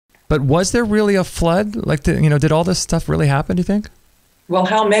But was there really a flood? Like, did all this stuff really happen, do you think? Well,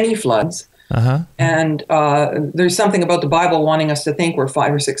 how many floods? And there's something about the Bible wanting us to think we're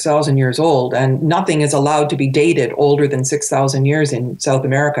 5,000 or 6,000 years old, and nothing is allowed to be dated older than 6,000 years in South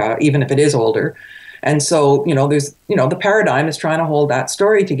America, even if it is older. And so, there's, the paradigm is trying to hold that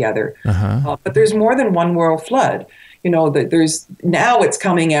story together. But there's more than one world flood. Now it's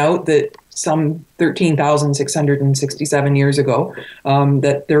coming out that some 13,667 years ago,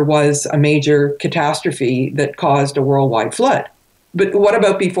 that there was a major catastrophe that caused a worldwide flood. But what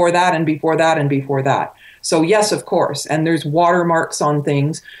about before that and before that and before that? So yes, of course, and there's watermarks on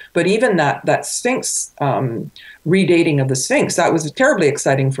things, but even that Sphinx, redating of the Sphinx, that was terribly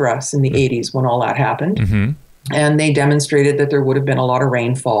exciting for us in the 80s when all that happened. And they demonstrated that there would have been a lot of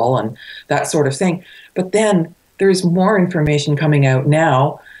rainfall and that sort of thing. But then there's more information coming out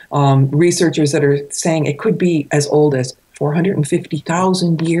now, researchers that are saying it could be as old as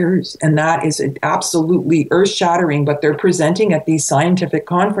 450,000 years, and that is absolutely earth-shattering, but they're presenting at these scientific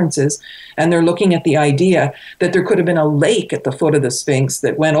conferences, and they're looking at the idea that there could have been a lake at the foot of the Sphinx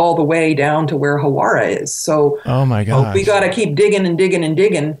that went all the way down to where Hawara is. So oh my gosh, we got to keep digging and digging and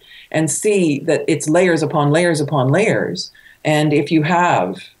digging and see that it's layers upon layers upon layers. And if you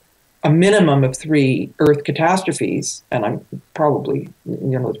have a minimum of 3 Earth catastrophes, and I'm probably,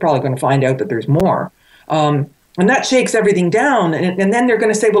 it's probably going to find out that there's more, and that shakes everything down. And then they're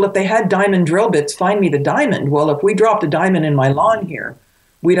going to say, well, if they had diamond drill bits, find me the diamond. Well, if we dropped a diamond in my lawn here,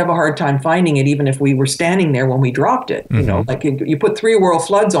 we'd have a hard time finding it, even if we were standing there when we dropped it. Like you put 3 world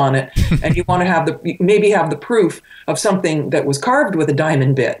floods on it, and you want to maybe have the proof of something that was carved with a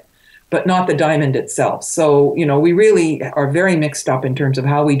diamond bit, but not the diamond itself. So, we really are very mixed up in terms of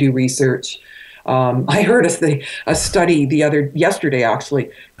how we do research. I heard a study yesterday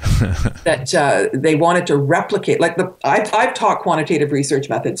actually that they wanted to replicate. I've taught quantitative research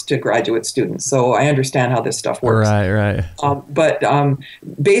methods to graduate students, so I understand how this stuff works. Right. But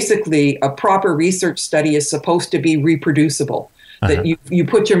basically, a proper research study is supposed to be reproducible. That you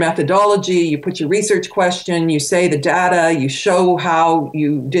put your methodology, you put your research question, you say the data, you show how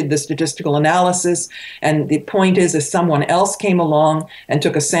you did the statistical analysis, and the point is if someone else came along and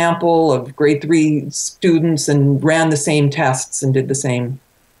took a sample of grade 3 students and ran the same tests and did the same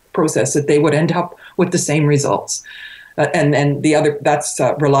process, that they would end up with the same results. And the other, that's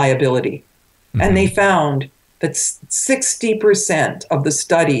reliability. And they found that 60% of the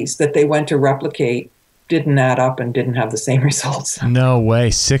studies that they went to replicate didn't add up and didn't have the same results. No way,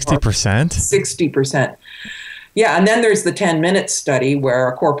 60%? 60%. Yeah, and then there's the 10-minute study where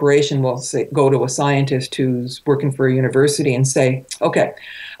a corporation will go to a scientist who's working for a university and say, okay,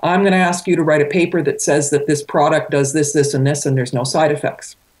 I'm going to ask you to write a paper that says that this product does this, this, and this, and there's no side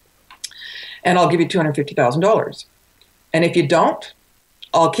effects. And I'll give you $250,000. And if you don't,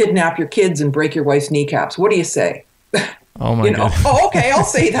 I'll kidnap your kids and break your wife's kneecaps. What do you say? Oh my God. Oh, okay, I'll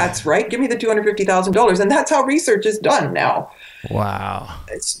say that's right. Give me the $250,000. And that's how research is done now. Wow.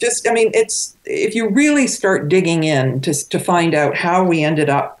 It's just, if you really start digging in to find out how we ended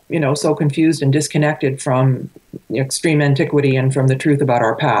up, so confused and disconnected from extreme antiquity and from the truth about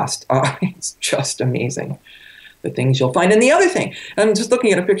our past, it's just amazing, the things you'll find. And the other thing, I'm just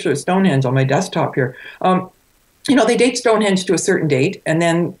looking at a picture of Stonehenge on my desktop here. They date Stonehenge to a certain date, and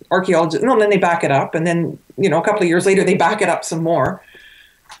then archaeologists, then they back it up, and then, a couple of years later, they back it up some more,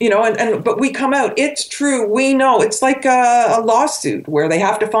 but we come out, it's true, we know, it's like a lawsuit where they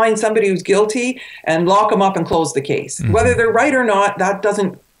have to find somebody who's guilty and lock them up and close the case. Whether they're right or not, that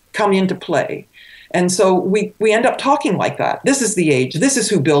doesn't come into play. And so we end up talking like that. This is the age, this is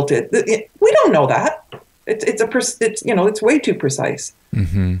who built it. We don't know that. It's way too precise.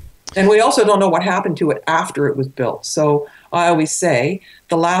 And we also don't know what happened to it after it was built. So I always say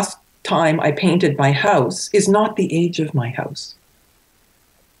the last time I painted my house is not the age of my house.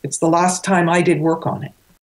 It's the last time I did work on it.